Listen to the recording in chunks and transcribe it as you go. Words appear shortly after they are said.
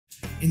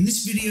In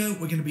this video,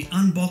 we're going to be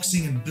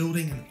unboxing and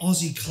building an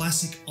Aussie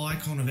classic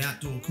icon of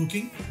outdoor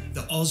cooking,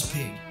 the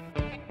OzPig.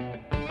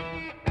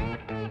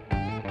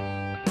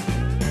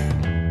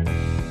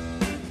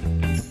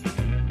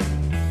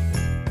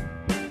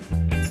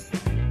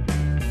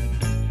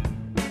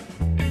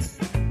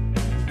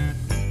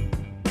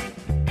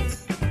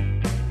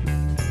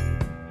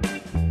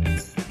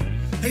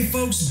 Hey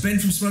folks, Ben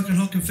from Smoking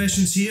Hot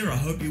Confessions here. I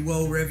hope you're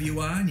well wherever you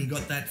are and you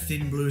got that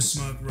thin blue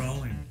smoke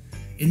rolling.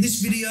 In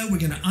this video, we're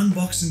going to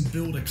unbox and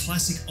build a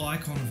classic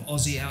icon of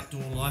Aussie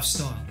outdoor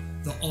lifestyle,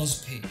 the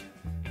OzPig.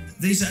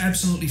 These are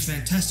absolutely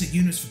fantastic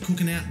units for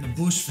cooking out in the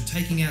bush, for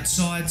taking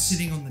outside,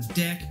 sitting on the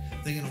deck.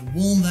 They're going to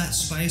warm that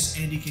space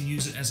and you can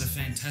use it as a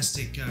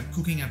fantastic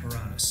cooking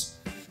apparatus.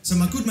 So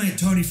my good mate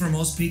Tony from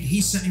OzPig, he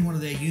sent me one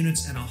of their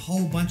units and a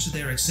whole bunch of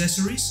their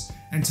accessories,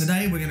 and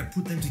today we're going to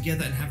put them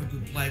together and have a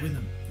good play with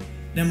them.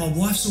 Now my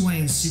wife's away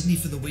in Sydney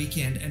for the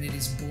weekend and it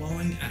is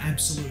blowing an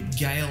absolute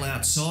gale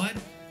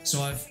outside,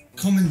 so I've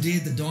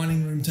commandeered the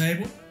dining room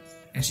table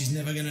and she's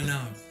never going to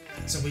know.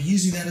 So we're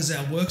using that as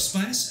our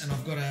workspace and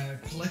I've got a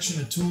collection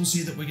of tools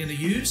here that we're going to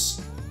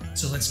use,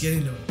 so let's get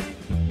into it.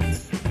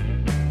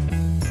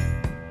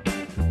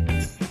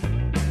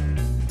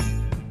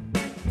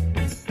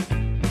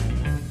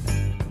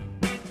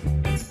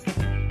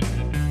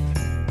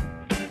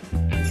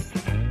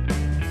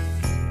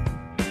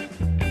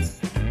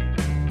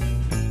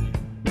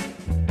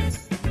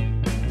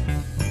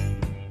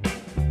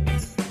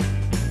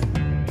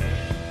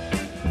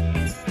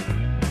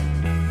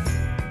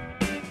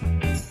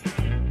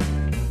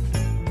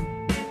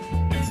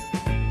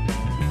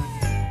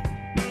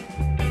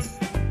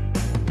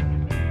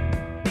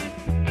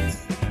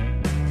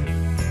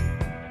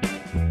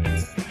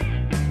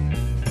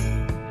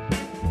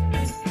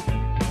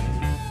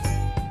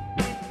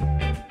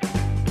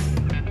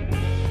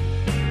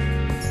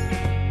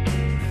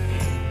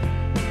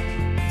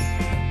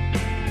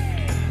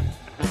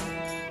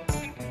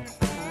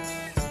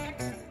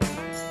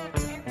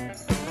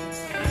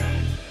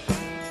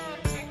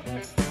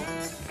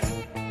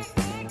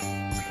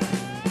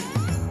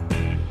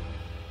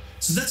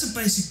 So that's a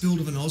basic build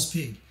of an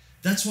OzPig.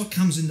 That's what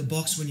comes in the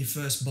box when you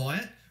first buy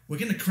it. We're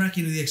going to crack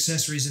into the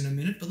accessories in a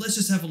minute, but let's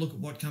just have a look at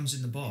what comes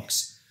in the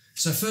box.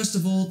 So first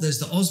of all, there's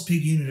the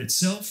OzPig unit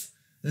itself.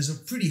 There's a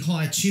pretty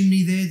high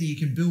chimney there that you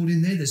can build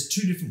in there. There's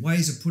two different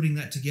ways of putting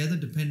that together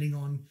depending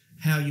on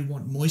how you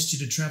want moisture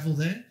to travel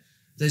there.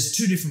 There's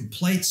two different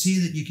plates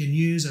here that you can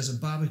use as a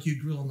barbecue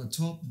grill on the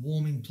top,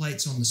 warming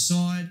plates on the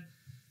side.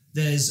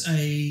 There's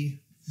a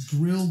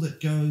grill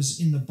that goes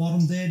in the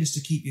bottom there just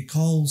to keep your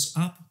coals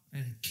up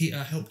and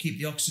help keep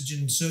the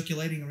oxygen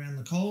circulating around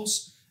the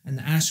coals, and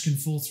the ash can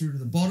fall through to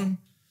the bottom.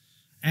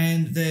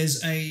 And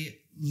there's a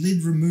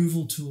lid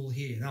removal tool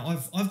here. Now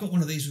I've got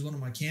one of these with one of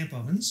my camp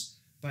ovens,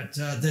 but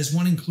there's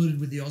one included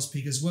with the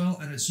OzPig as well,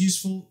 and it's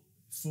useful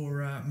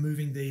for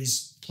moving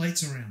these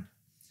plates around.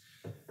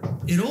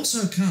 It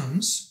also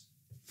comes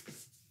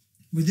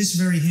with this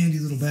very handy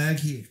little bag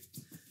here.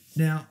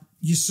 Now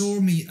you saw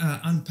me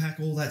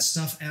unpack all that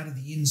stuff out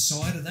of the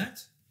inside of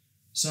that.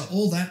 So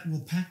all that will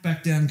pack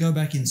back down, go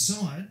back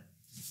inside,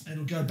 and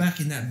it'll go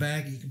back in that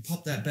bag. You can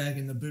pop that bag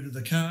in the boot of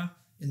the car,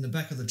 in the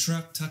back of the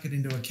truck, tuck it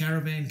into a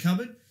caravan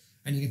cupboard,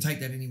 and you can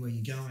take that anywhere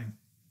you're going.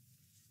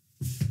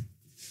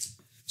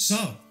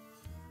 So,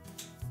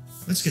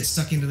 let's get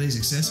stuck into these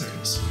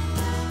accessories.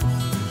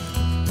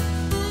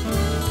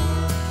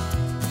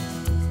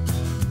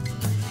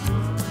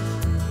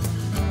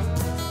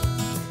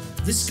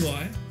 This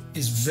guy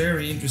is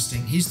very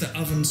interesting. He's the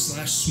oven /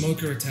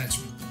 smoker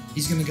attachment.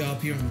 He's going to go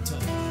up here on the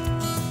top.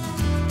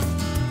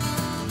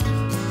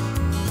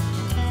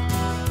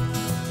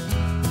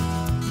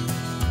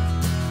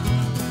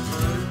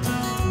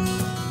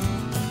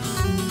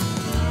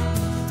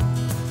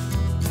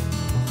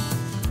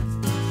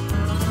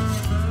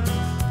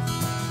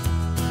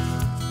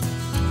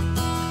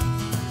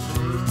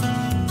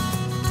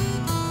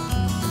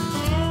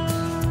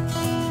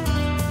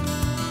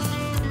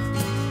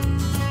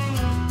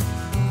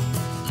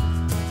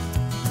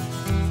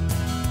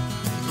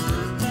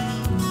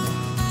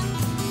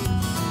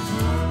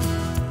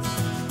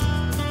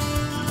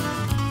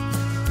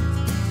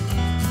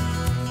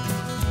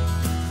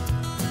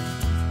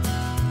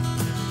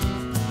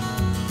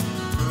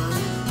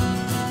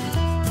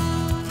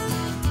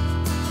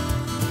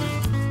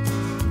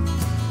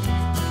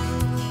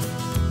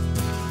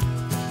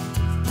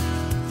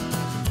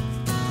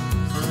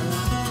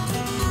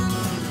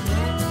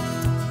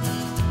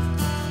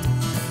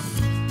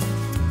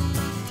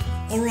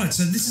 Alright,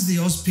 so this is the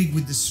OzPig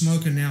with the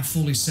smoker now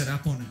fully set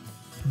up on it.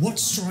 What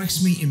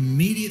strikes me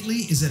immediately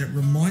is that it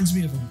reminds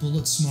me of a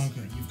bullet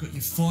smoker. You've got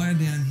your fire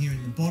down here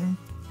in the bottom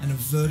and a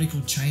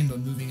vertical chamber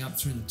moving up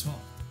through the top.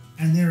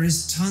 And there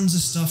is tons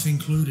of stuff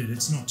included,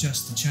 it's not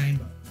just the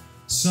chamber.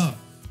 So,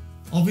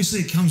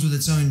 obviously it comes with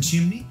its own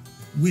chimney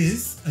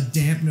with a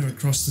dampener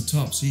across the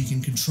top so you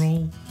can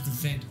control the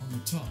vent on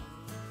the top.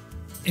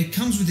 It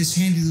comes with this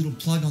handy little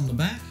plug on the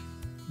back,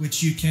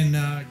 which you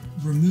can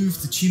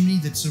remove the chimney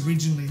that's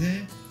originally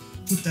there,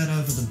 put that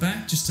over the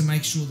back just to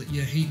make sure that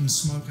your heat and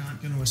smoke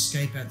aren't going to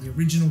escape out the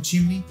original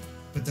chimney,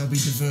 but they'll be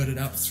diverted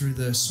up through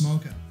the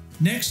smoker.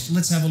 Next,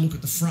 let's have a look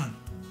at the front.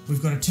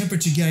 We've got a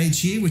temperature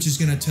gauge here, which is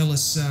going to tell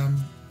us,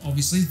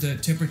 obviously, the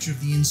temperature of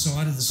the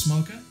inside of the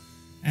smoker.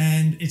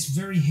 And it's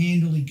very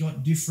handily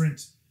got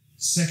different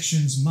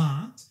sections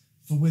marked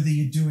for whether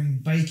you're doing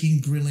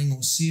baking, grilling,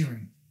 or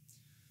searing.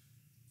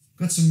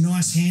 Got some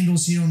nice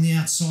handles here on the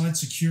outside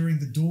securing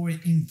the door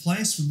in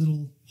place with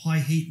little high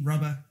heat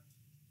rubber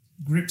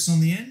grips on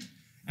the end.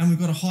 And we've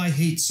got a high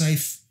heat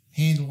safe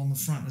handle on the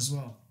front as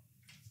well.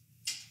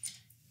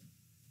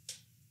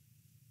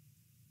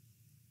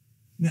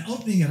 Now,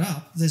 opening it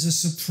up, there's a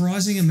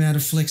surprising amount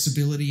of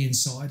flexibility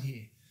inside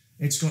here.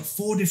 It's got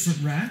 4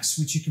 different racks,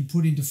 which you can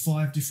put into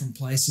 5 different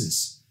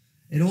places.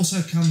 It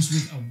also comes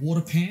with a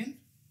water pan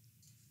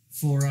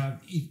for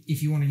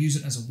if you want to use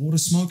it as a water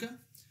smoker.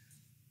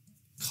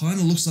 Kind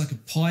of looks like a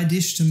pie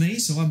dish to me,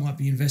 so I might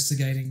be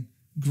investigating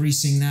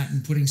greasing that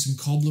and putting some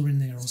cobbler in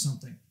there or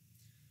something.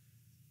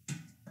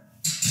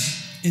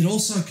 It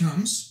also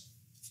comes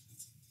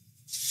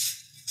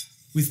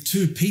with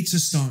 2 pizza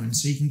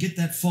stones, so you can get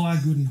that fire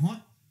good and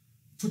hot,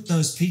 put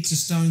those pizza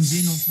stones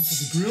in on top of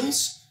the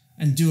grills,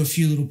 and do a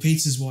few little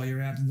pizzas while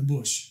you're out in the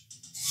bush.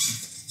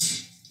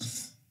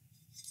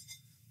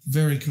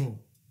 Very cool.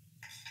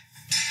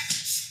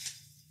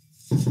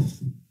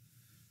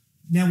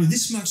 Now, with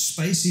this much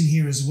space in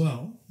here as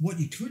well, what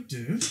you could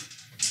do,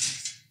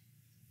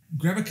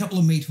 grab a couple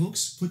of meat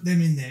hooks, put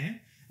them in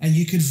there, and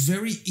you could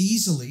very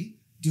easily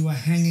do a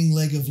hanging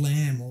leg of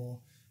lamb or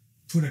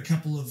put a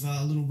couple of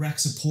little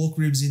racks of pork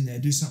ribs in there,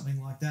 do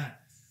something like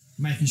that,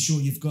 making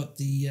sure you've got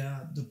the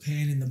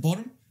pan in the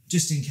bottom,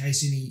 just in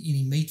case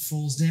any meat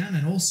falls down,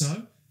 and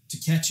also to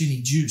catch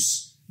any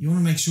juice. You want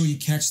to make sure you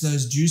catch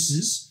those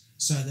juices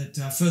so that,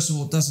 first of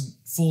all, it doesn't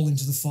fall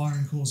into the fire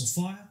and cause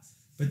a fire,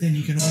 but then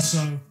you can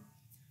also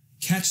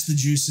catch the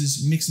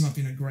juices, mix them up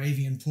in a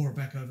gravy and pour it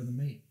back over the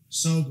meat.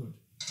 So good.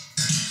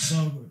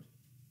 So good.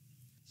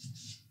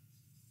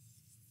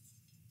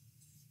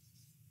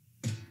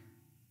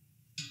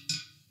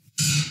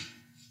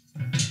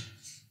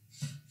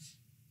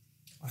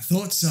 I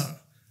thought so.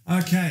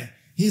 Okay,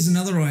 here's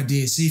another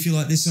idea. See if you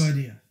like this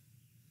idea.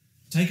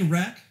 Take a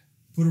rack,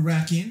 put a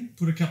rack in,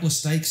 put a couple of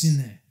steaks in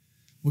there.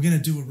 We're going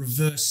to do a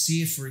reverse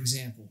sear, for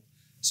example.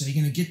 So you're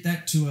going to get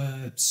that to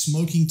a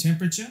smoking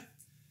temperature.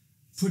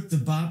 Put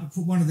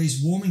one of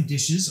these warming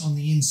dishes on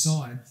the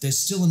inside. There's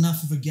still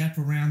enough of a gap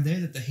around there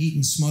that the heat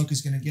and smoke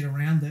is going to get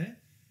around there.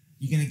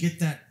 You're going to get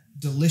that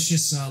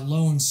delicious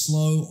low and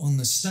slow on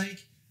the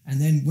steak, and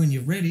then when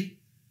you're ready,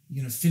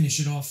 you're going to finish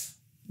it off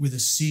with a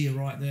sear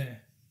right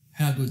there.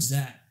 How good's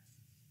that?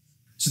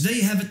 So there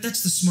you have it.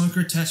 That's the smoker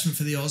attachment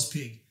for the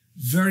OzPig.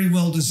 Very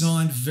well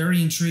designed, very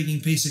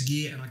intriguing piece of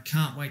gear, and I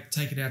can't wait to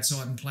take it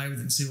outside and play with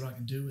it and see what I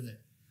can do with it.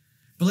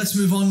 But let's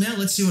move on now.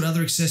 Let's see what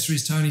other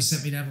accessories Tony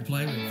sent me to have a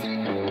play with.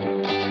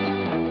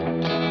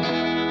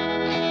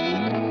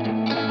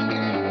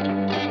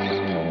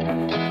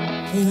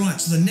 Alright,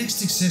 so the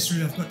next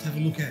accessory I've got to have a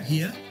look at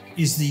here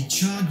is the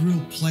char grill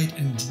plate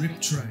and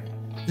drip tray.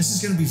 This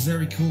is going to be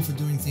very cool for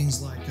doing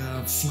things like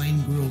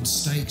flame grilled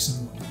steaks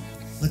and whatnot.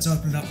 Let's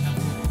open it up and have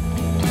a look.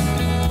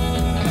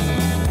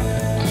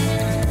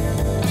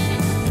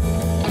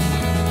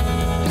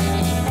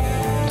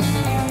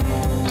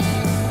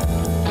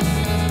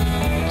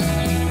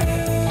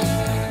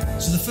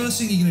 First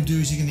thing you're going to do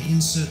is you're going to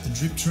insert the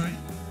drip tray,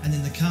 and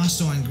then the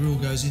cast iron grill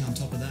goes in on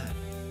top of that.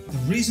 The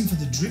reason for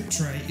the drip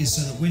tray is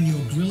so that when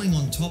you're grilling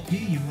on top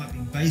here, you might be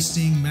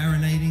basting,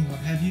 marinating, what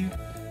have you,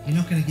 you're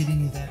not going to get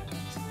any of that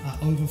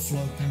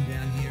overflow come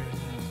down here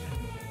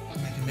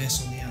and make a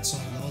mess on the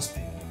outside of the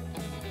OzPig.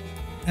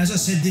 As I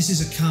said, this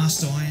is a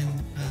cast iron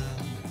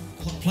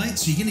hot plate,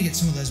 so you're going to get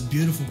some of those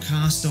beautiful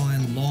cast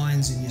iron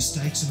lines in your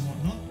steaks and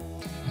whatnot.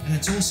 And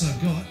it's also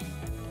got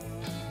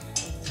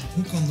a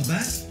hook on the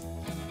back,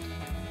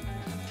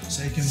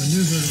 so you can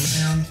maneuver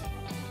it around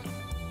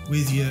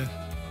with your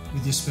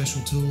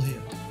special tool here.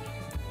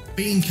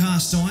 Being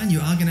cast iron, you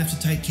are going to have to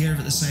take care of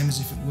it the same as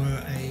if it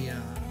were a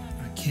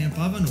camp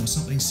oven or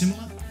something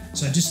similar.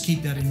 So just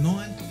keep that in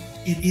mind.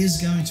 It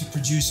is going to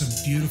produce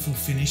a beautiful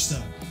finish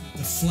though.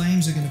 The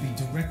flames are going to be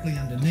directly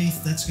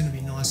underneath. That's going to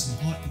be nice and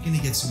hot. You're going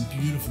to get some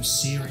beautiful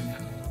searing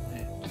happening on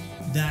there.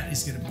 That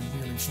is going to be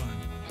really fun.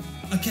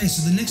 Okay,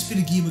 so the next bit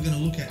of gear we're going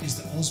to look at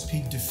is the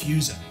OzPig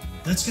diffuser.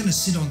 That's going to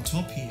sit on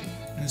top here,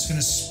 and it's going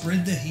to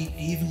spread the heat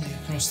evenly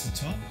across the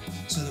top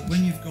so that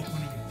when you've got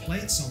one of your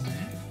plates on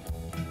there,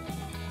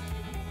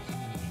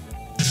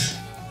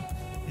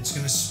 it's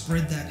going to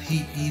spread that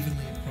heat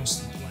evenly across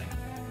the plate.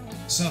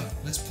 So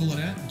let's pull it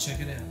out and check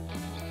it out.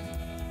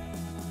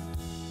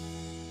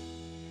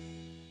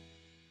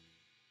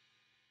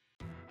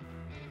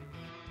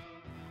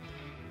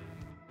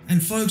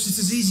 And folks, it's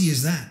as easy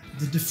as that.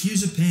 The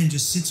diffuser pan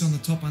just sits on the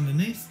top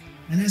underneath,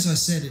 and as I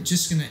said, it's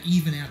just going to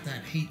even out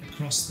that heat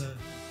across the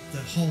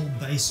whole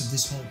base of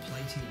this whole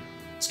plate here.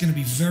 It's going to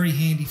be very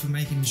handy for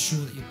making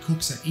sure that your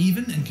cooks are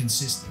even and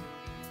consistent.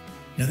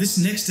 Now this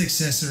next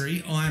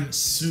accessory I'm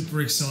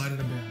super excited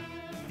about.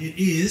 It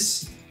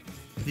is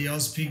the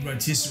OzPig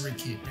rotisserie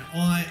kit. Now,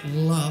 I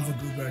love a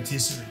good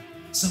rotisserie.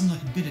 Something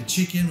like a bit of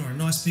chicken or a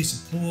nice piece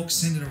of pork,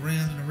 send it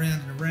around and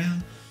around and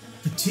around,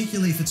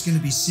 particularly if it's going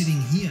to be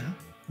sitting here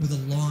with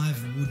a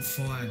live wood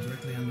fire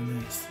directly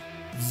underneath.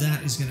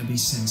 That is going to be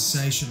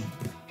sensational.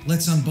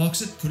 Let's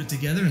unbox it, put it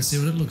together and see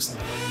what it looks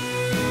like.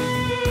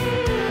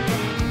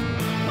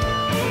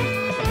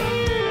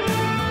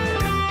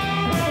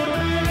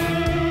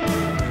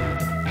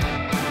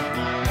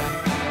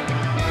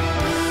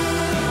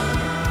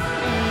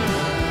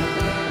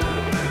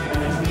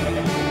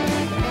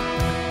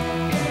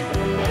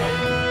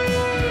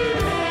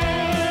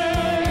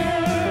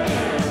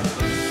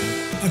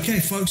 Okay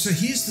folks, so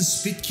here's the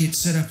spit kit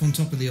set up on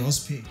top of the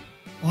OzPig.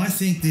 I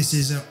think this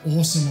is an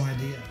awesome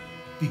idea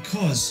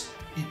because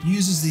it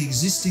uses the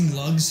existing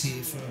lugs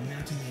here for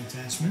mounting the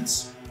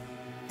attachments.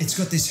 It's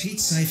got this heat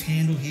safe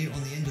handle here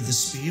on the end of the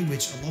spear,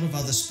 which a lot of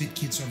other spit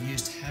kits I've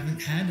used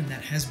haven't had, and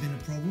that has been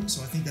a problem,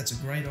 so I think that's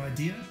a great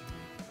idea.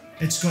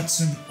 It's got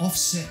some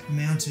offset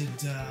mounted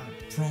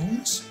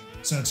prongs,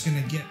 so it's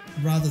going to get,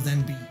 rather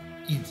than be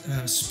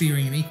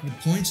spearing in equal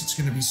points, it's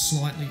going to be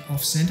slightly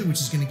off center, which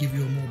is going to give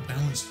you a more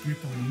balanced grip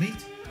on the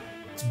meat.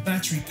 It's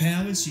battery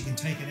powered, so you can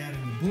take it out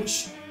in the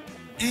bush,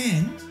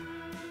 and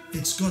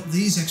it's got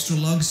these extra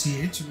lugs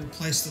here to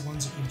replace the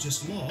ones that you've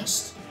just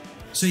lost,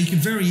 so you can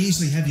very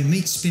easily have your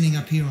meat spinning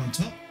up here on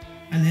top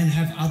and then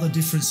have other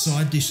different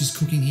side dishes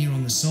cooking here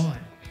on the side.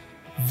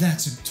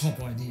 That's a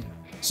top idea.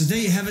 So there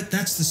you have it,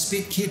 that's the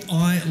spit kit.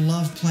 I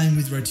love playing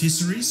with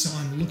rotisseries, so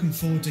I'm looking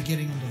forward to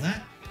getting onto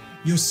that.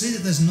 You'll see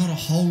that there's not a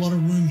whole lot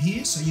of room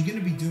here, so you're going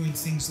to be doing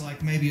things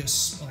like maybe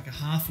like a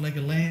half leg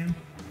of lamb,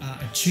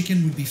 a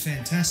chicken would be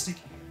fantastic,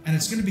 and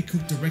it's going to be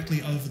cooked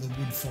directly over the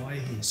wood fire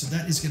here, so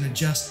that is going to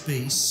just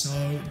be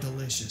so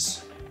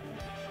delicious.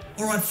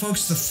 Alright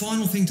folks, the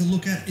final thing to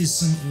look at is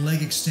some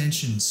leg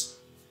extensions.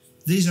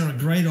 These are a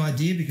great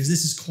idea because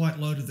this is quite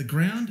low to the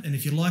ground, and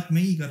if you're like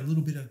me, you've got a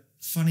little bit of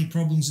funny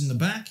problems in the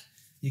back,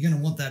 you're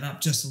going to want that up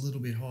just a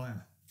little bit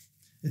higher.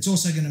 It's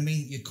also going to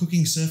mean that your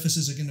cooking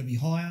surfaces are going to be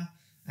higher,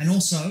 and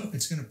also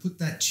it's going to put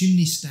that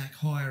chimney stack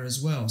higher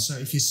as well. So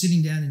if you're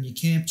sitting down in your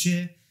camp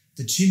chair,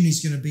 the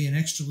chimney's going to be an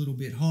extra little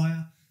bit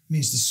higher. It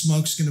means the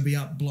smoke's going to be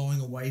up blowing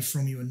away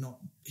from you and not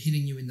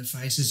hitting you in the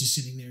face as you're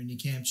sitting there in your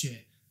camp chair.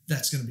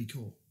 That's going to be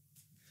cool.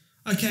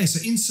 Okay, so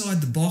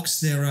inside the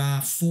box there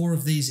are 4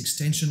 of these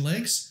extension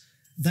legs.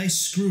 They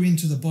screw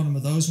into the bottom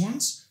of those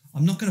ones.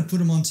 I'm not going to put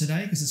them on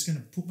today because it's going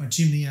to put my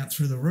chimney out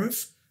through the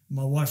roof.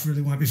 My wife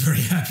really won't be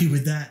very happy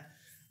with that.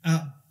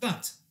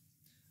 But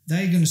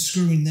they're going to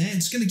screw in there.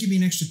 It's going to give me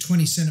an extra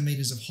 20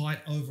 centimeters of height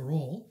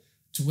overall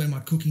to where my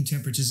cooking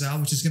temperatures are,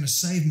 which is going to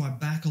save my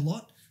back a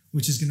lot,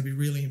 which is going to be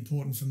really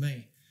important for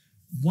me.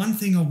 One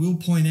thing I will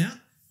point out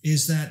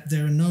is that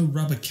there are no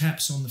rubber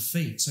caps on the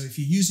feet. So if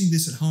you're using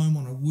this at home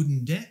on a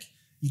wooden deck,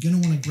 you're going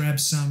to want to grab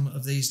some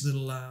of these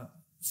little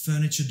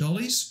furniture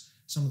dollies,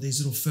 some of these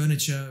little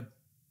furniture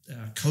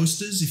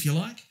coasters, if you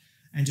like,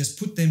 and just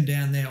put them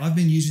down there. I've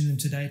been using them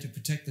today to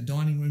protect the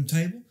dining room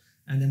table,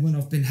 and then when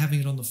I've been having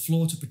it on the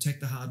floor to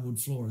protect the hardwood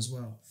floor as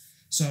well.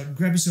 So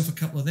grab yourself a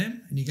couple of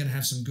them and you're going to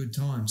have some good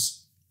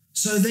times.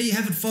 So there you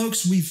have it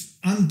folks, we've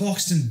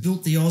unboxed and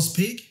built the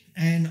OzPig,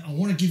 and I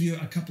want to give you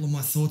a couple of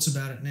my thoughts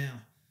about it now.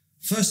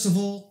 First of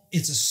all,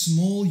 it's a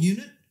small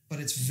unit, but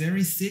it's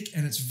very thick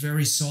and it's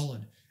very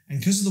solid. And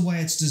because of the way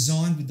it's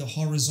designed with the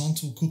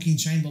horizontal cooking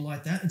chamber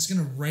like that, it's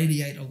going to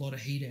radiate a lot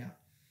of heat out.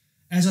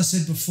 As I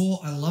said before,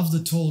 I love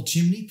the tall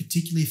chimney,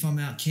 particularly if I'm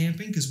out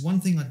camping, because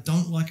one thing I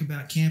don't like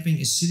about camping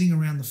is sitting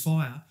around the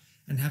fire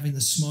and having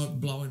the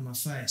smoke blow in my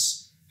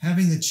face.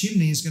 Having the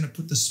chimney is going to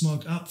put the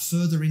smoke up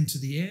further into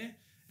the air,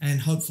 and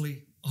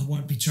hopefully I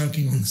won't be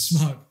choking on the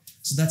smoke.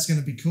 So that's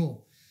going to be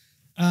cool.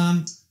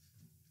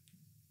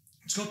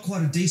 It's got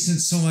quite a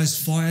decent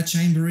sized fire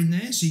chamber in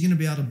there, so you're going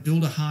to be able to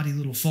build a hearty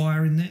little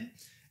fire in there.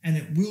 And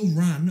it will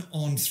run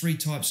on 3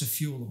 types of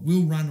fuel. It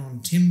will run on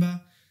timber,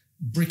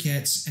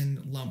 briquettes,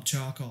 and lump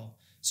charcoal.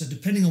 So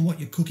depending on what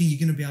you're cooking, you're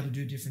going to be able to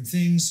do different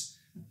things.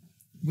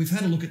 We've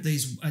had a look at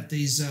these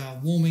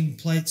warming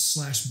plates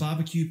 /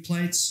 barbecue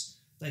plates.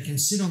 They can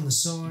sit on the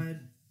side.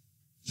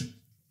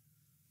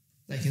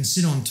 They can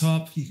sit on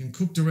top. You can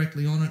cook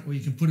directly on it, or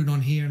you can put it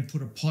on here and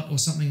put a pot or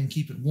something and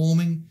keep it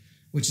warming,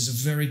 which is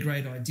a very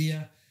great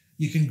idea.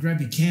 You can grab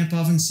your camp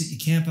oven, sit your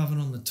camp oven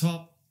on the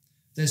top.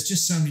 There's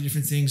just so many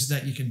different things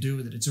that you can do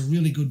with it. It's a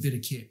really good bit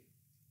of kit.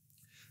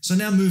 So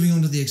now moving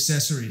on to the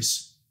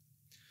accessories.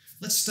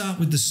 Let's start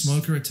with the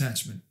smoker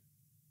attachment.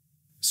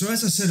 So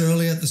as I said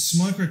earlier, the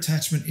smoker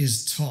attachment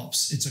is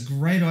tops. It's a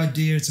great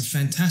idea. It's a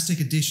fantastic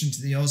addition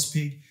to the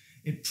OzPig.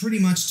 It pretty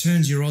much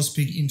turns your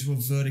OzPig into a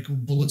vertical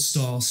bullet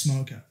style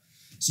smoker.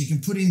 So you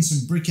can put in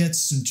some briquettes,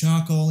 some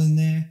charcoal in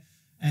there,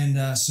 and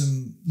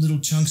some little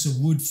chunks of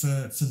wood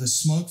for the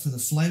smoke, for the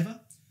flavour.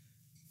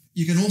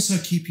 You can also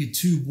keep your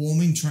 2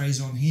 warming trays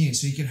on here.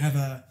 So you can have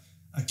a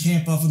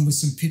camp oven with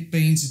some pit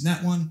beans in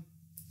that one,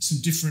 some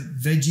different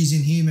veggies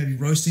in here, maybe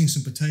roasting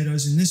some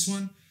potatoes in this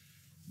one,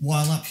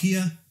 while up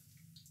here,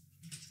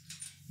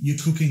 you're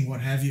cooking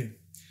what have you.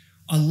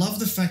 I love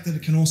the fact that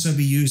it can also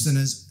be used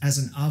as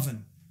an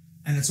oven.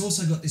 And it's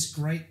also got this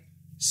great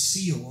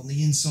seal on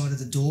the inside of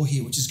the door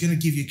here, which is going to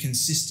give you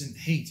consistent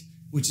heat,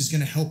 which is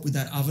going to help with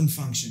that oven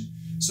function.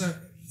 So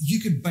you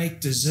could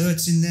bake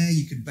desserts in there,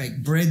 you could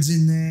bake breads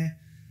in there.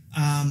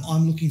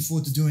 I'm looking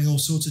forward to doing all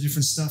sorts of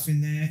different stuff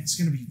in there. It's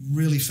going to be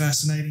really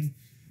fascinating.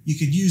 You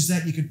could use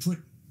that, you could put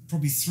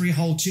probably 3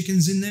 whole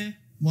chickens in there,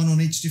 one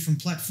on each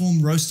different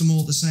platform, roast them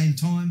all at the same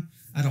time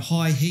at a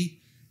high heat.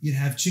 You'd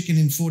have chicken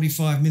in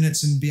 45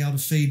 minutes and be able to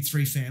feed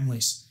 3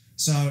 families.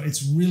 So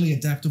it's really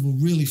adaptable,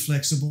 really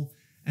flexible,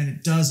 and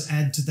it does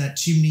add to that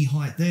chimney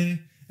height there.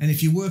 And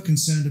if you were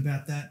concerned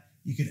about that,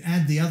 you could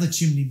add the other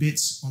chimney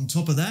bits on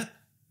top of that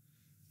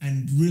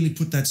and really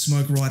put that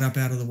smoke right up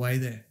out of the way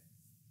there.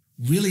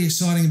 Really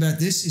exciting about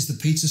this is the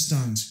pizza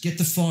stones. Get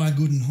the fire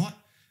good and hot,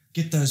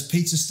 get those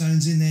pizza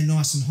stones in there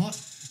nice and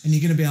hot, and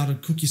you're going to be able to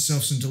cook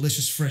yourself some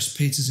delicious fresh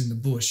pizzas in the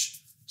bush.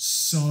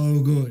 So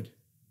good.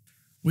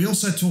 We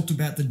also talked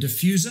about the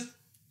diffuser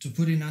to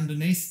put in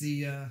underneath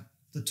the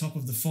top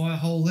of the fire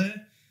hole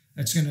there.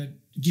 It's going to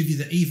give you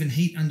the even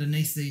heat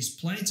underneath these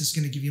plates. It's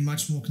going to give you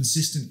much more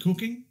consistent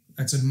cooking.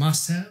 That's a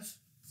must-have.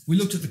 We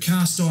looked at the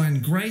cast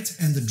iron grate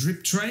and the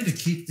drip tray to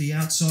keep the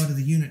outside of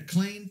the unit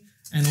clean,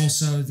 and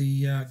also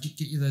the get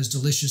you those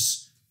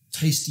delicious,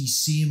 tasty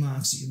sear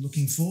marks that you're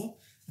looking for.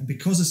 And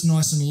because it's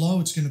nice and low,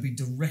 it's going to be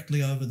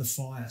directly over the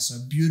fire. So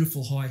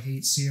beautiful high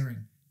heat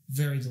searing.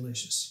 Very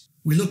delicious.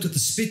 We looked at the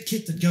spit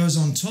kit that goes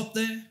on top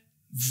there.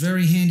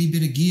 Very handy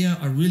bit of gear.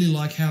 I really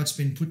like how it's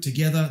been put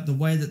together. The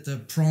way that the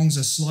prongs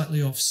are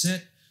slightly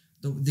offset.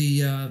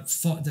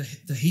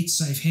 The heat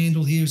safe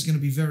handle here is going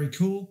to be very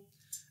cool.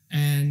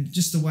 And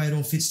just the way it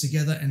all fits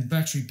together, and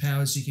battery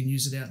powered so you can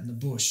use it out in the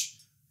bush.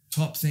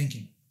 Top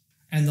thinking.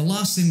 And the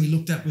last thing we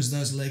looked at was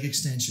those leg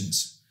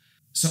extensions.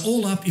 So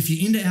all up, if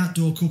you're into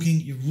outdoor cooking,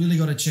 you've really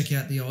got to check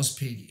out the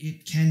OzPig.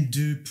 It can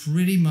do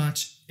pretty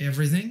much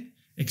everything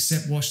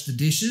except wash the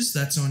dishes.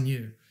 That's on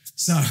you.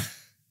 So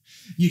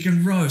you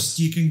can roast,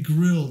 you can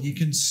grill, you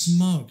can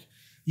smoke,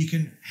 you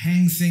can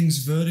hang things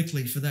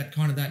vertically for that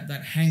kind of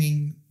that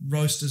hanging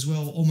roast as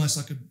well, almost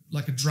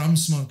like a drum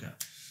smoker.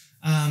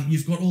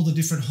 You've got all the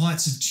different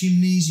heights of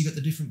chimneys. You've got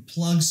the different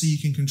plugs so you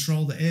can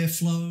control the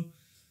airflow.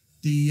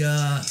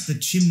 The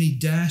chimney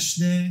dash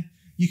there.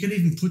 You can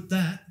even put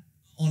that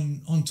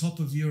on top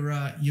of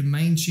your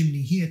main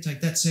chimney here.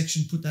 Take that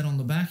section, put that on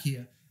the back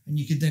here, and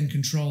you could then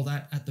control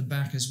that at the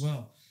back as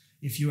well.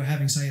 If you were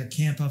having, say, a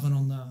camp oven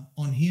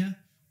on here,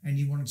 and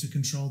you wanted to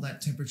control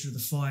that temperature of the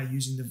fire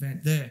using the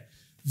vent there.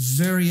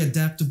 Very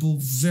adaptable,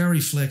 very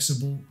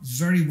flexible,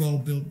 very well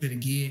built bit of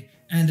gear,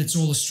 and it's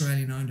all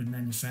Australian owned and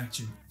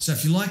manufactured. So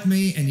if you're like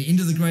me and you're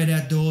into the great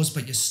outdoors,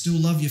 but you still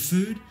love your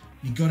food,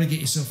 you've got to get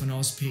yourself an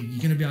OzPig.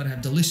 You're going to be able to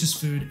have delicious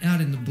food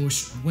out in the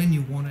bush when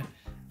you want it,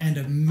 and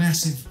a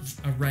massive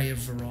array of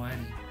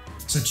variety.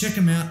 So check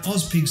them out,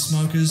 OzPig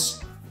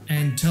Smokers,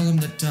 and tell them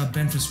that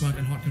Ben from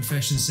Smoking Hot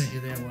Confessions sent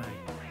you their way.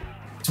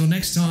 Till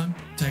next time,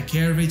 take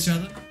care of each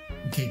other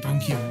and keep on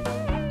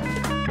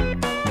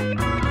queuing.